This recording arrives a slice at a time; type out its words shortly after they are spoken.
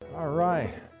All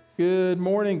right. Good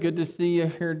morning. Good to see you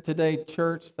here today,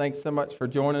 church. Thanks so much for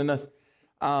joining us.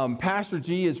 Pastor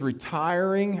G is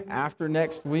retiring after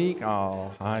next week.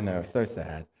 Oh, I know. So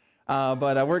sad.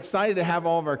 But we're excited to have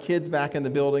all of our kids back in the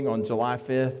building on July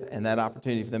 5th and that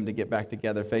opportunity for them to get back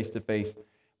together face-to-face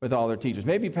with all their teachers.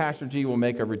 Maybe Pastor G will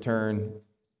make a return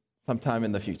sometime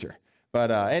in the future. But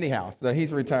anyhow, so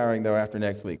he's retiring, though, after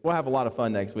next week. We'll have a lot of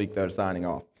fun next week, though, signing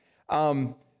off.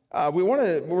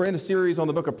 We're in a series on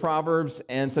the book of Proverbs,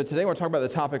 and so today we're talking about the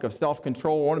topic of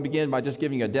self-control. I want to begin by just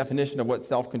giving you a definition of what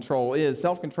self-control is.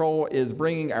 Self-control is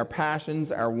bringing our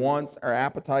passions, our wants, our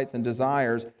appetites, and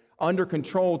desires under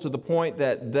control to the point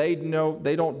that they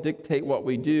don't dictate what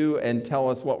we do and tell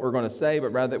us what we're going to say,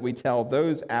 but rather that we tell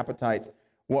those appetites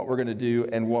what we're going to do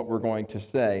and what we're going to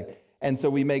say. And so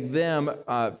we make them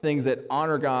things that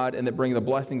honor God and that bring the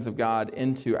blessings of God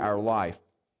into our life.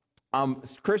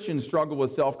 Christians struggle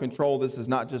with self-control. This is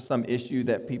not just some issue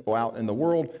that people out in the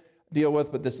world deal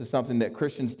with, but this is something that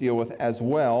Christians deal with as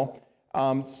well.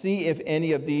 See if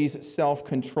any of these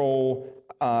self-control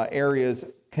areas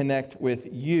connect with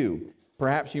you.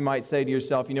 Perhaps you might say to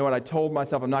yourself, you know what, I told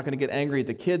myself I'm not going to get angry at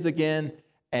the kids again,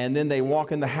 and then they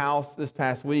walk in the house this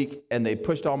past week, and they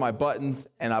pushed all my buttons,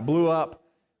 and I blew up,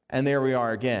 and there we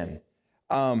are again.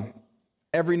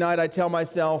 Every night I tell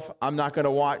myself I'm not going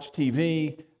to watch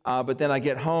TV, but then I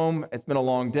get home, it's been a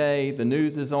long day, the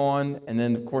news is on, and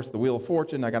then, of course, the Wheel of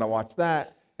Fortune, I got to watch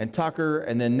that, and Tucker,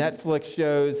 and then Netflix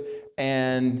shows,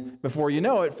 and before you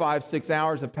know it, 5-6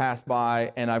 hours have passed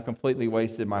by, and I've completely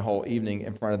wasted my whole evening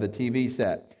in front of the TV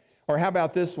set. Or how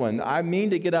about this one? I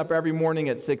mean to get up every morning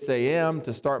at 6 a.m.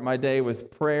 to start my day with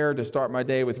prayer, to start my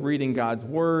day with reading God's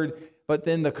Word, but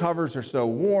then the covers are so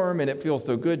warm, and it feels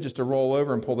so good just to roll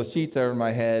over and pull the sheets over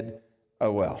my head.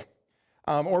 Oh, well.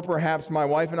 Or perhaps my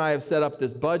wife and I have set up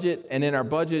this budget, and in our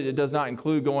budget, it does not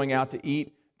include going out to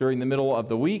eat during the middle of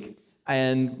the week.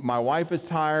 And my wife is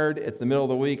tired. It's the middle of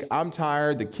the week. I'm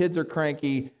tired. The kids are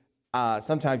cranky.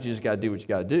 Sometimes you just got to do what you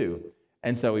got to do.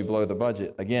 And so we blow the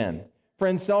budget again.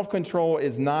 Friends, self-control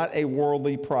is not a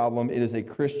worldly problem. It is a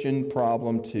Christian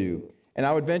problem too. And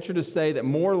I would venture to say that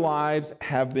more lives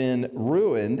have been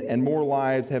ruined and more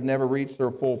lives have never reached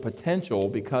their full potential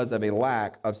because of a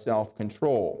lack of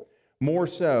self-control. More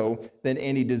so than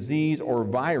any disease or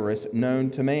virus known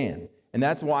to man. And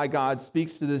that's why God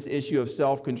speaks to this issue of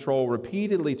self-control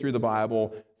repeatedly through the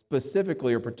Bible,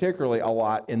 specifically or particularly a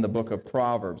lot in the book of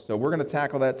Proverbs. So we're going to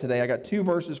tackle that today. I got 2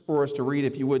 verses for us to read.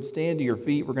 If you would stand to your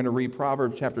feet, we're going to read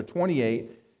Proverbs chapter 25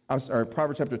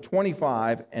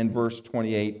 and verse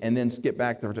 28, and then skip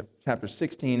back to chapter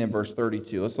 16 and verse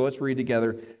 32. So let's read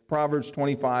together Proverbs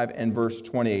 25 and verse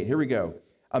 28. Here we go.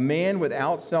 A man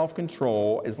without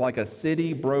self-control is like a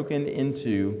city broken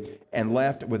into and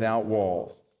left without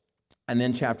walls. And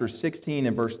then chapter 16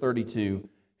 and verse 32,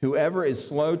 whoever is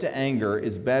slow to anger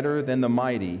is better than the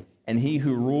mighty, and he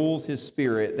who rules his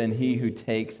spirit than he who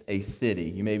takes a city.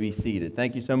 You may be seated.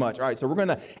 Thank you so much. All right, so we're going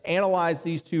to analyze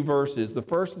these 2 verses. The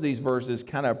first of these verses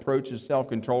kind of approaches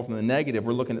self-control from the negative.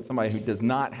 We're looking at somebody who does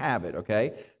not have it,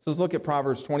 okay? So let's look at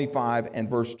Proverbs 25 and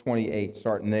verse 28,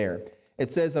 starting there. It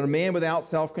says that a man without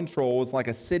self-control is like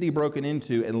a city broken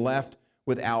into and left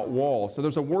without walls. So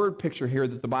there's a word picture here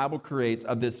that the Bible creates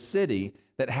of this city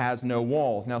that has no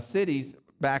walls. Now, cities,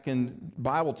 back in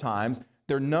Bible times,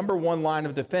 their number one line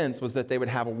of defense was that they would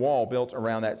have a wall built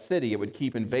around that city. It would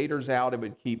keep invaders out. It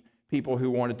would keep people who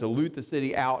wanted to loot the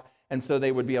city out, and so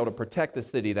they would be able to protect the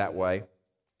city that way.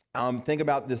 Think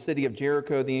about the city of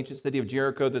Jericho, the ancient city of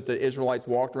Jericho that the Israelites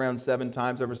walked around 7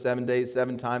 times over 7 days,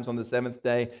 7 times on the 7th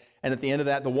day. And at the end of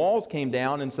that, the walls came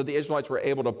down, and so the Israelites were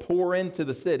able to pour into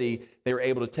the city. They were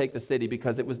able to take the city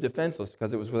because it was defenseless,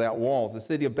 because it was without walls. The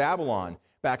city of Babylon,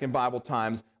 back in Bible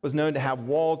times, was known to have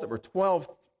walls that were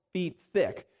 12 feet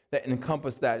thick that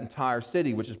encompassed that entire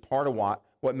city, which is part of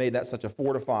what made that such a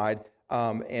fortified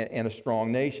and a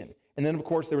strong nation. And then, of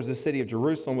course, there was the city of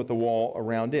Jerusalem with the wall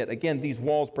around it. Again, these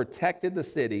walls protected the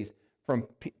cities from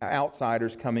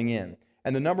outsiders coming in.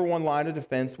 And the number one line of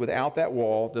defense, without that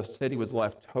wall, the city was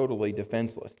left totally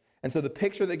defenseless. And so the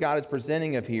picture that God is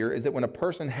presenting of here is that when a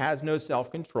person has no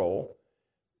self-control,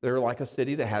 they're like a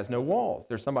city that has no walls.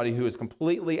 There's somebody who is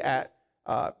completely at,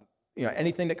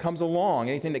 anything that comes along,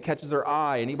 anything that catches their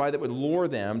eye, anybody that would lure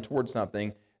them towards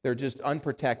something, they're just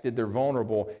unprotected, they're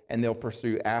vulnerable, and they'll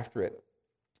pursue after it.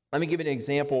 Let me give you an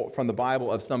example from the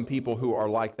Bible of some people who are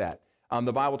like that.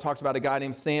 The Bible talks about a guy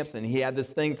named Samson. He had this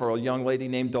thing for a young lady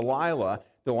named Delilah.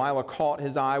 Delilah caught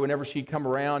his eye whenever she'd come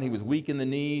around. He was weak in the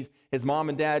knees. His mom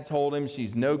and dad told him,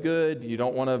 she's no good. You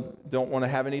don't want to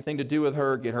have anything to do with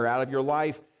her. Get her out of your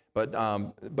life.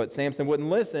 But Samson wouldn't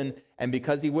listen, and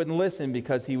because he wouldn't listen,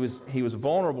 because he was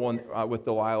vulnerable with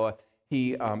Delilah,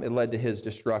 it led to his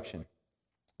destruction.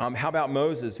 How about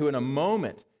Moses, who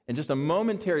in just a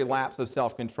momentary lapse of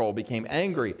self-control, became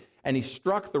angry, and he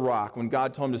struck the rock when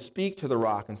God told him to speak to the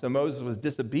rock. And so Moses was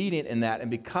disobedient in that, and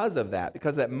because of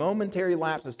that momentary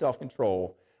lapse of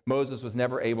self-control, Moses was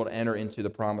never able to enter into the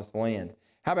promised land.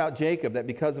 How about Jacob, that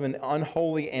because of an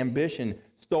unholy ambition,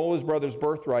 stole his brother's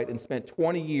birthright and spent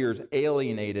 20 years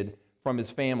alienated from his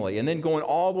family? And then going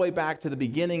all the way back to the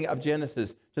beginning of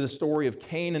Genesis, to the story of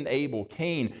Cain and Abel.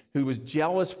 Cain, who was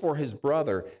jealous for his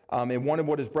brother and wanted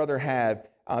what his brother had,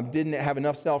 didn't have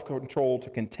enough self-control to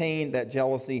contain that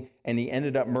jealousy, and he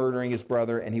ended up murdering his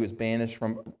brother, and he was banished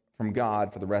from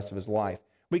God for the rest of his life.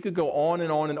 We could go on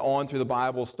and on and on through the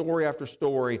Bible, story after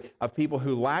story of people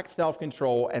who lacked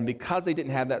self-control, and because they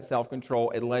didn't have that self-control,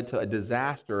 it led to a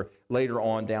disaster later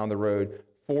on down the road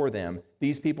for them.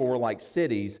 These people were like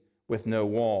cities with no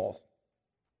walls.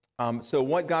 So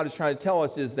what God is trying to tell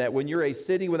us is that when you're a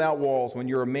city without walls, when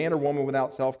you're a man or woman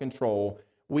without self-control,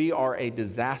 we are a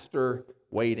disaster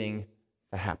waiting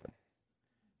to happen.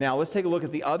 Now, let's take a look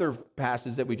at the other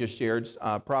passage that we just shared,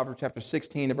 Proverbs chapter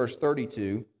 16 and verse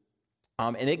 32.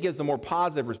 And it gives the more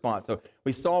positive response. So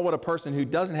we saw what a person who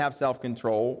doesn't have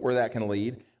self-control, where that can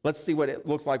lead. Let's see what it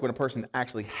looks like when a person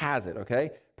actually has it, okay?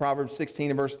 Proverbs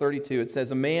 16 and verse 32, it says,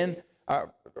 a man,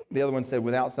 the other one said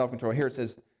without self-control. Here it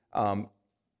says,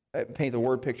 it paints a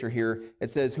word picture here. It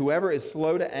says, whoever is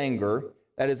slow to anger,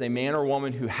 that is a man or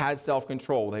woman who has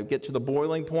self-control. They get to the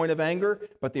boiling point of anger,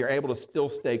 but they're able to still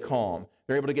stay calm.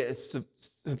 They're able to get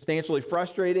substantially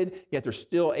frustrated, yet they're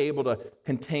still able to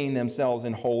contain themselves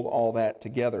and hold all that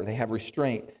together. They have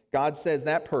restraint. God says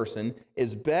that person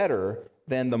is better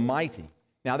than the mighty.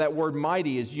 Now, that word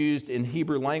mighty is used in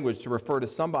Hebrew language to refer to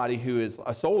somebody who is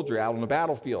a soldier out on the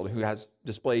battlefield, who has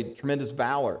displayed tremendous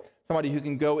valor, somebody who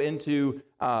can go into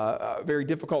a very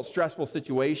difficult, stressful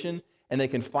situation, and they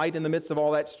can fight in the midst of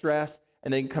all that stress,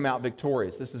 and they can come out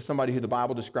victorious. This is somebody who the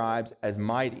Bible describes as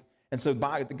mighty. And so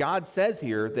God says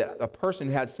here that a person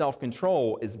who has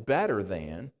self-control is better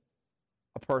than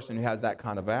a person who has that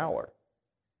kind of valor.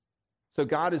 So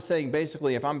God is saying,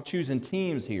 basically, if I'm choosing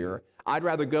teams here, I'd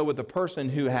rather go with the person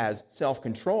who has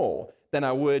self-control than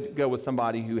I would go with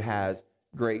somebody who has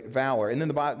great valor. And then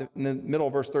in the middle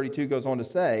of verse 32 goes on to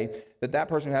say that that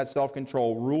person who has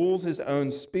self-control rules his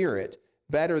own spirit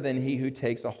better than he who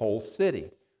takes a whole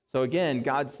city. So again,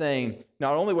 God's saying,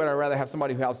 not only would I rather have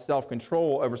somebody who has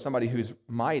self-control over somebody who's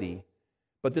mighty,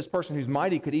 but this person who's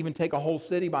mighty could even take a whole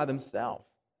city by themselves.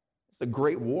 It's a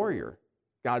great warrior.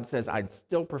 God says, I'd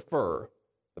still prefer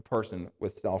the person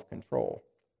with self-control.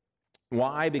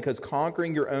 Why? Because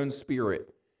conquering your own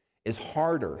spirit is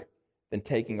harder than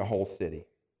taking a whole city. You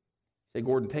say,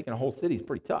 Gordon, taking a whole city is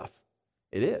pretty tough.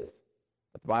 It is.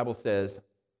 But the Bible says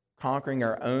conquering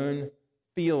our own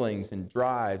feelings and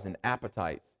drives and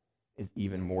appetites is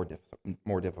even more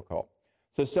difficult.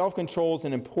 So self-control is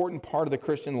an important part of the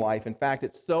Christian life. In fact,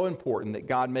 it's so important that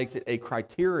God makes it a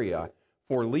criteria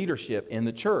for leadership in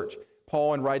the church.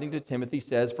 Paul, in writing to Timothy,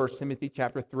 says, 1 Timothy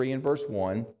chapter 3 and verse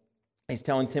 1, he's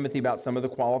telling Timothy about some of the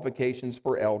qualifications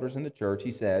for elders in the church.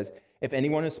 He says, if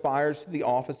anyone aspires to the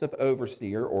office of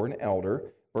overseer or an elder,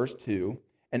 verse 2,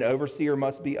 an overseer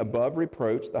must be above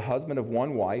reproach, the husband of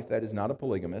one wife, that is not a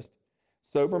polygamist,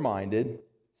 sober-minded,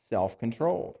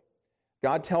 self-controlled.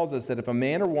 God tells us that if a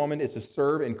man or woman is to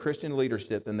serve in Christian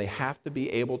leadership, then they have to be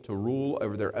able to rule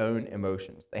over their own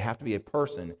emotions. They have to be a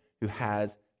person who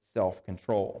has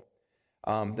self-control.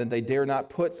 Then they dare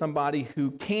not put somebody who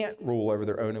can't rule over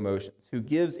their own emotions, who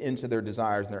gives into their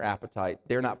desires and their appetite,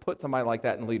 dare not put somebody like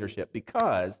that in leadership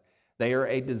because they are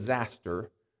a disaster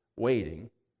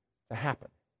waiting to happen.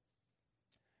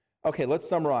 Okay, let's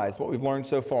summarize what we've learned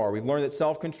so far. We've learned that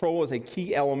self-control is a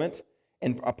key element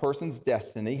in a person's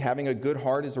destiny. Having a good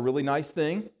heart is a really nice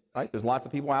thing, right? There's lots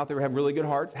of people out there who have really good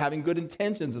hearts. Having good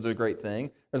intentions is a great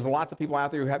thing. There's lots of people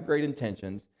out there who have great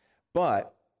intentions,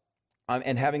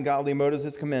 and having godly motives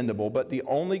is commendable, but the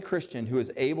only Christian who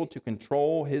is able to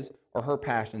control his or her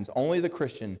passions, only the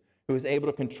Christian who is able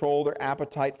to control their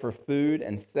appetite for food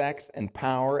and sex and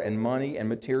power and money and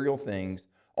material things,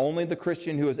 only the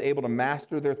Christian who is able to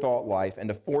master their thought life and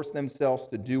to force themselves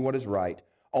to do what is right,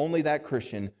 only that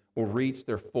Christian will reach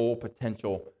their full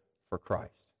potential for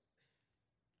Christ.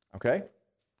 Okay?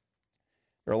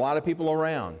 There are a lot of people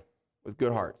around with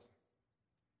good hearts.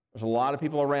 There's a lot of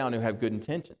people around who have good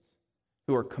intentions,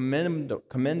 who are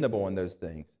commendable in those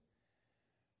things.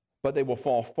 But they will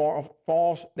fall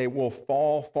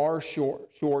far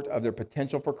short of their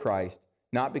potential for Christ,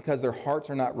 not because their hearts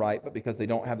are not right, but because they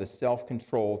don't have the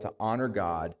self-control to honor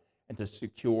God and to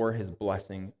secure his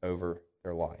blessing over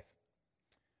their life.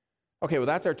 Okay, well,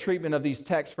 that's our treatment of these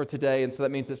texts for today, and so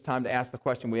that means it's time to ask the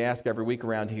question we ask every week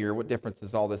around here: what difference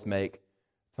does all this make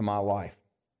to my life?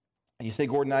 And you say,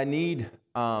 Gordon, I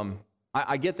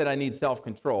get that I need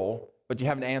self-control, but you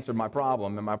haven't answered my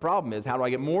problem, and my problem is, how do I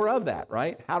get more of that,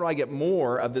 right? How do I get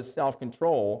more of this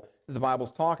self-control that the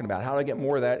Bible's talking about? How do I get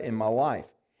more of that in my life?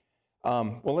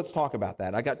 Well, let's talk about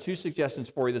that. I got 2 suggestions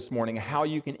for you this morning how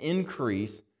you can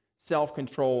increase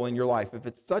self-control in your life. If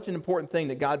it's such an important thing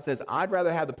that God says, I'd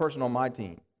rather have the person on my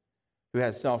team who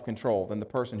has self-control than the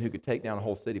person who could take down a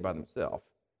whole city by themselves.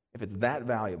 If it's that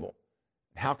valuable,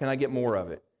 how can I get more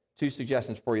of it? 2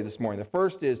 suggestions for you this morning. The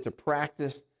first is to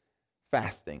practice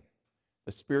fasting,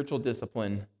 the spiritual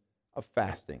discipline of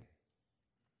fasting.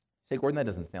 Say, Gordon, that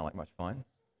doesn't sound like much fun.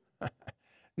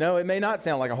 No, it may not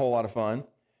sound like a whole lot of fun,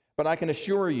 but I can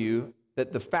assure you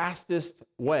that the fastest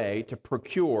way to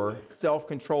procure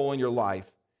self-control in your life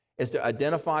is to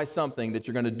identify something that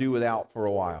you're going to do without for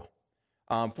a while.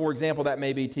 For example, that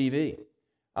may be TV.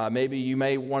 Maybe you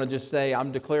may want to just say,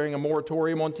 I'm declaring a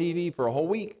moratorium on TV for a whole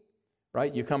week,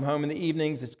 right? You come home in the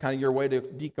evenings. It's kind of your way to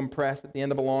decompress at the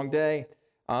end of a long day,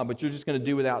 but you're just going to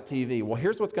do without TV. Well,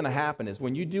 here's what's going to happen is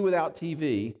when you do without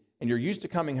TV and you're used to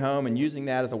coming home and using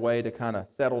that as a way to kind of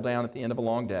settle down at the end of a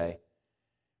long day,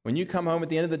 when you come home at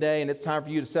the end of the day and it's time for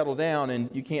you to settle down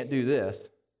and you can't do this,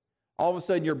 all of a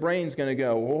sudden your brain's going to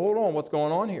go, well, hold on, what's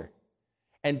going on here?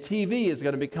 And TV is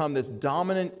going to become this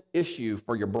dominant issue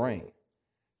for your brain.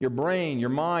 Your brain,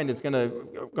 your mind is going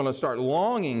to start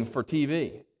longing for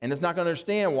TV. And it's not going to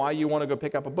understand why you want to go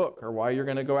pick up a book or why you're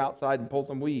going to go outside and pull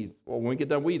some weeds. Well, when we get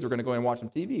done weeds, we're going to go and watch some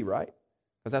TV, right?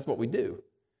 Because that's what we do.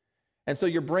 And so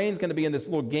your brain's going to be in this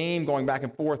little game going back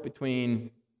and forth between,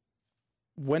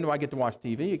 when do I get to watch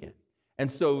TV again?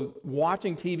 And so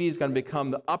watching TV is going to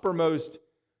become the uppermost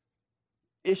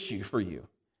issue for you.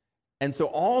 And so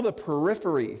all the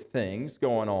periphery things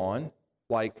going on,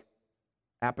 like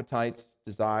appetites,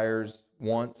 desires,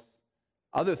 wants,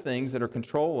 other things that are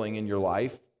controlling in your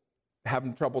life,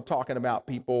 having trouble talking about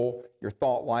people, your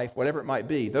thought life, whatever it might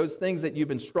be, those things that you've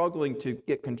been struggling to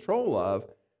get control of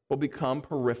will become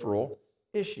peripheral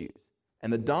issues.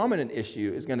 And the dominant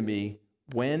issue is going to be,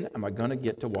 when am I going to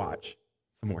get to watch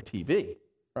some more TV,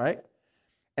 right?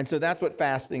 And so that's what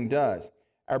fasting does.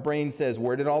 Our brain says,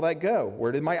 where did all that go?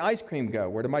 Where did my ice cream go?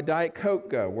 Where did my Diet Coke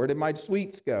go? Where did my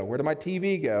sweets go? Where did my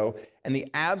TV go? And the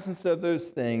absence of those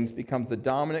things becomes the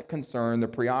dominant concern, the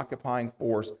preoccupying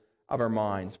force of our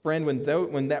minds. Friend,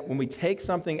 when we take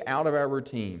something out of our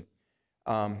routine,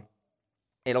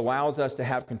 it allows us to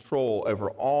have control over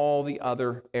all the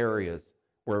other areas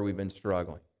where we've been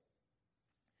struggling.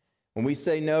 When we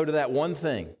say no to that one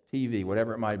thing, TV,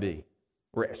 whatever it might be,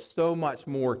 we're so much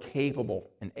more capable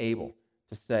and able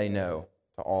to say no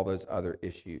to all those other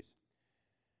issues.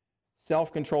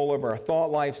 Self-control over our thought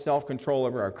life, self-control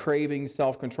over our cravings,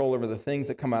 self-control over the things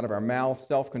that come out of our mouth,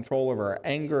 self-control over our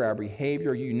anger, our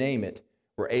behavior, you name it.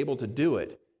 We're able to do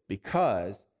it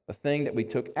because the thing that we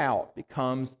took out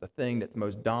becomes the thing that's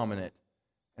most dominant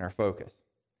in our focus.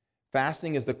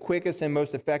 Fasting is the quickest and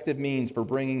most effective means for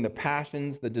bringing the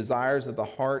passions, the desires of the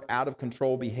heart, out of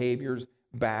control behaviors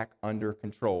back under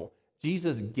control.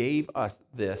 Jesus gave us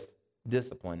this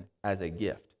discipline as a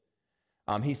gift.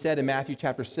 He said in Matthew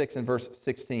chapter 6 and verse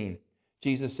 16,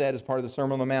 Jesus said as part of the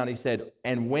Sermon on the Mount, he said,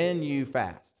 and when you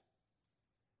fast.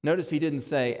 Notice he didn't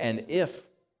say, and if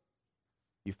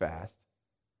you fast.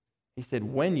 He said,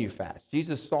 when you fast.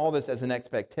 Jesus saw this as an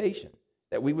expectation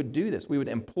that we would do this. We would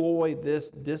employ this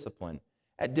discipline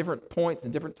at different points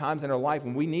and different times in our life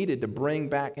when we needed to bring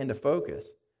back into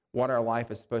focus what our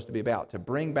life is supposed to be about, to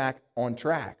bring back on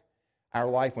track our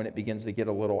life when it begins to get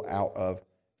a little out of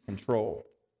control.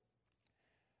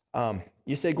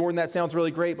 You say, Gordon, that sounds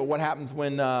really great, but what happens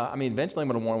when, eventually I'm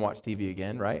going to want to watch TV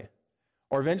again, right?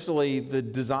 Or eventually the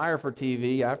desire for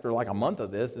TV after like a month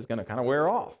of this is going to kind of wear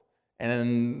off.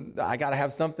 And I got to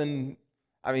have something,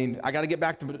 I got to get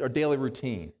back to a daily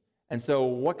routine. And so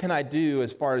what can I do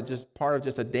as far as just part of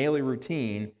just a daily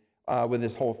routine with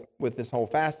this whole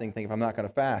fasting thing if I'm not going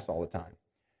to fast all the time?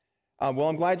 Well,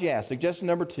 I'm glad you asked. Suggestion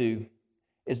number 2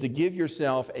 is to give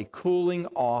yourself a cooling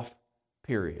off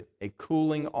period. A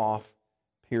cooling off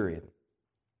period.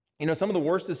 You know, some of the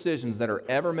worst decisions that are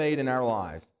ever made in our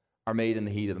lives are made in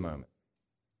the heat of the moment.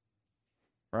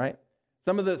 Right?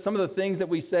 Some of the things that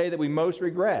we say that we most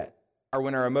regret are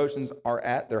when our emotions are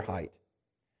at their height.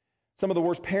 Some of the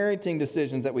worst parenting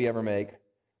decisions that we ever make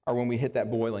are when we hit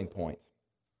that boiling point.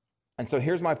 And so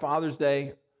here's my Father's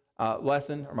Day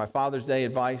lesson, or my Father's Day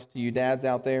advice to you dads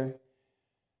out there,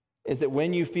 is that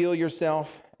when you feel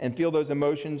yourself and feel those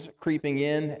emotions creeping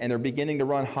in and they're beginning to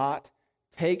run hot,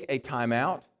 take a time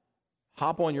out,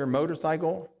 hop on your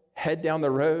motorcycle, head down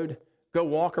the road, go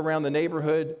walk around the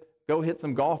neighborhood, go hit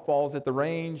some golf balls at the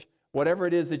range, whatever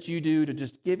it is that you do to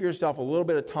just give yourself a little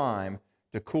bit of time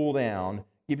to cool down,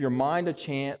 give your mind a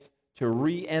chance to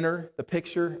re-enter the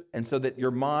picture, and so that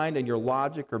your mind and your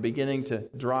logic are beginning to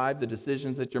drive the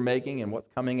decisions that you're making and what's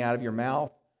coming out of your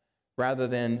mouth, rather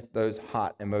than those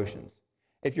hot emotions.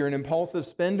 If you're an impulsive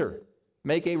spender,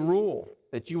 make a rule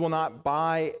that you will not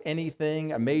buy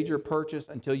anything, a major purchase,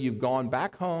 until you've gone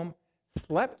back home,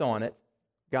 slept on it,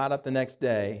 got up the next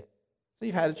day, so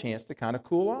you've had a chance to kind of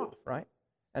cool off, right?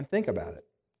 And think about it.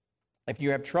 If you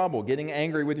have trouble getting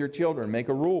angry with your children, make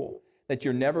a rule that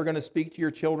you're never going to speak to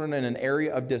your children in an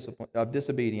area of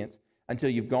disobedience until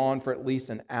you've gone for at least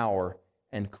an hour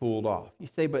and cooled off. You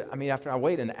say, but I mean, after I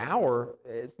wait an hour,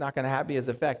 it's not going to be as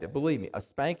effective. Believe me, a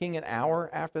spanking an hour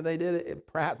after they did it, it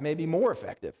perhaps may be more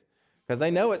effective because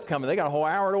they know it's coming. They got a whole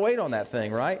hour to wait on that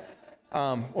thing, right?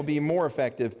 Will be more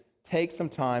effective. Take some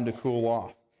time to cool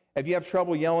off. If you have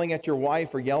trouble yelling at your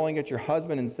wife or yelling at your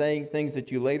husband and saying things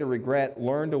that you later regret,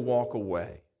 learn to walk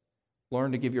away.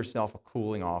 Learn to give yourself a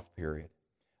cooling off period.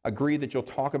 Agree that you'll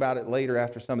talk about it later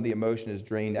after some of the emotion is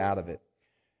drained out of it.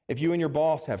 If you and your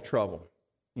boss have trouble,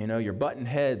 you're butting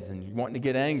heads and you're wanting to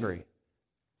get angry,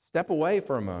 step away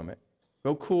for a moment.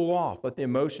 Go cool off. Let the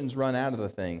emotions run out of the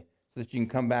thing so that you can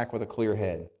come back with a clear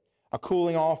head. A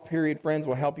cooling off period, friends,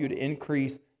 will help you to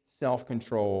increase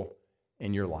self-control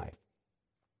in your life.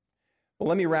 Well,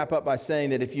 let me wrap up by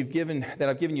saying that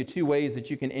I've given you two ways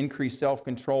that you can increase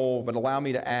self-control, but allow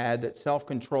me to add that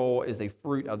self-control is a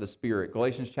fruit of the Spirit.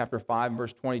 Galatians chapter 5,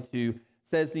 verse 22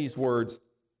 says these words,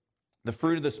 "The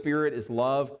fruit of the Spirit is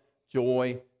love,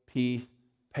 joy, peace,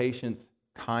 patience,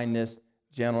 kindness,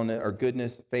 gentleness, or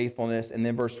goodness, faithfulness," and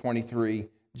then verse 23,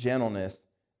 gentleness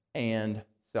and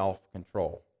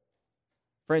self-control.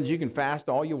 Friends, you can fast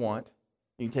all you want.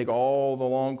 You can take all the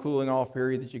long cooling off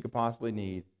period that you could possibly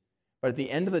need. But at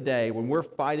the end of the day, when we're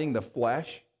fighting the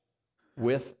flesh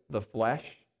with the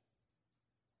flesh,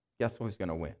 guess who's going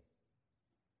to win?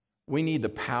 We need the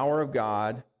power of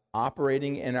God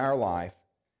operating in our life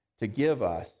to give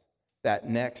us that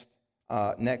next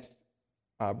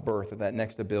birth, or that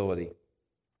next ability.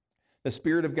 The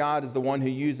Spirit of God is the one who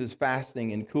uses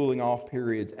fasting and cooling off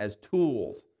periods as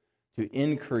tools to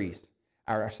increase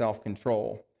our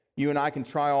self-control. You and I can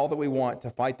try all that we want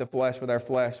to fight the flesh with our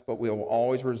flesh, but we will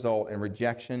always result in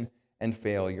rejection and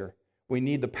failure. We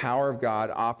need the power of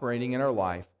God operating in our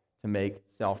life to make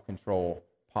self-control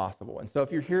possible. And so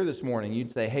if you're here this morning, you'd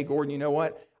say, hey, Gordon, you know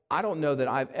what? I don't know that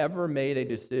I've ever made a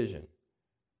decision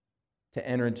to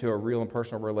enter into a real and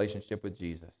personal relationship with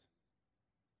Jesus.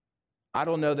 I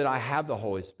don't know that I have the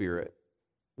Holy Spirit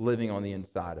living on the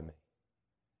inside of me.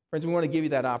 Friends, we want to give you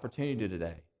that opportunity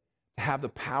today to have the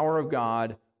power of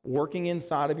God working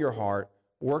inside of your heart,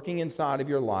 working inside of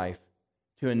your life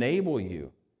to enable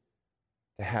you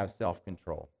to have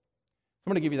self-control. So I'm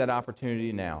going to give you that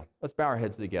opportunity now. Let's bow our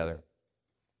heads together.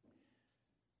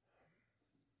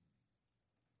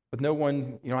 With no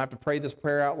one, you don't have to pray this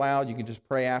prayer out loud. You can just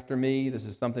pray after me. This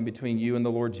is something between you and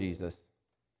the Lord Jesus.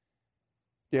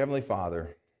 Dear Heavenly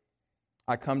Father,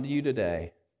 I come to you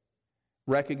today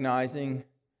recognizing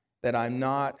that I'm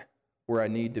not where I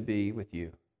need to be with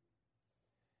you.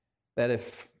 That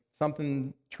if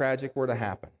something tragic were to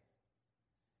happen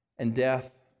and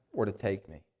death were to take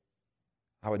me,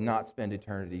 I would not spend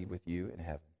eternity with you in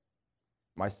heaven.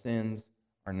 My sins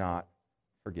are not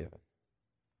forgiven.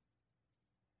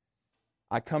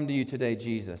 I come to you today,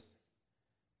 Jesus,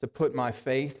 to put my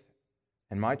faith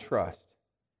and my trust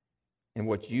in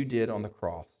what you did on the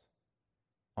cross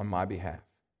on my behalf.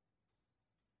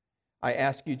 I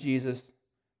ask you, Jesus,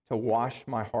 to wash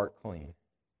my heart clean,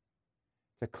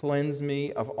 to cleanse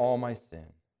me of all my sin,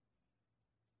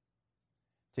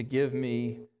 to give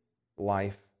me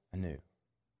life anew.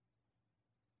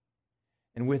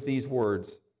 And with these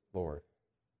words, Lord,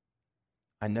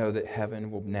 I know that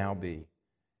heaven will now be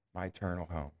my eternal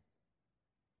home.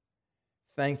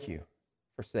 Thank you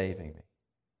for saving me.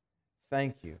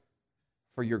 Thank you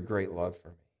for your great love for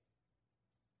me.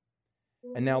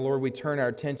 And now, Lord, we turn our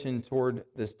attention toward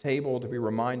this table to be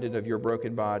reminded of your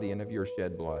broken body and of your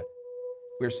shed blood.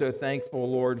 We're so thankful,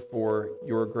 Lord, for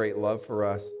your great love for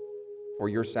us, for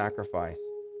your sacrifice,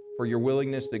 for your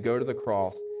willingness to go to the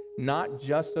cross, not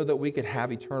just so that we could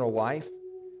have eternal life,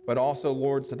 but also,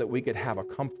 Lord, so that we could have a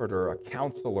comforter, a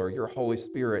counselor, your Holy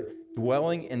Spirit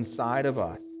dwelling inside of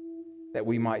us, that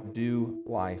we might do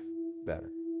life better.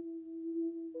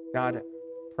 God,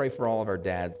 pray for all of our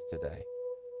dads today.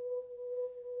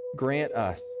 Grant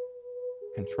us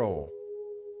control,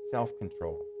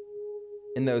 self-control,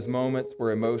 in those moments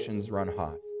where emotions run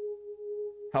hot.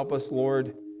 Help us,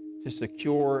 Lord, to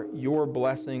secure your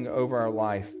blessing over our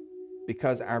life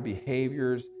because our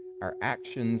behaviors, our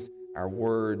actions, our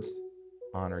words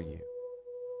honor you.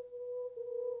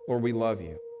 Lord, we love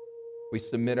you. We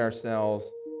submit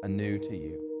ourselves anew to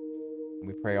you. And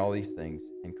we pray all these things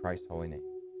in Christ's holy name.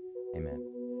 Amen.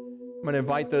 I'm going to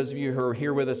invite those of you who are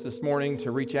here with us this morning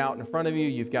to reach out in front of you.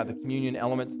 You've got the communion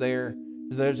elements there.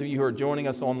 For those of you who are joining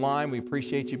us online, we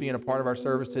appreciate you being a part of our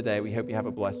service today. We hope you have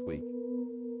a blessed week.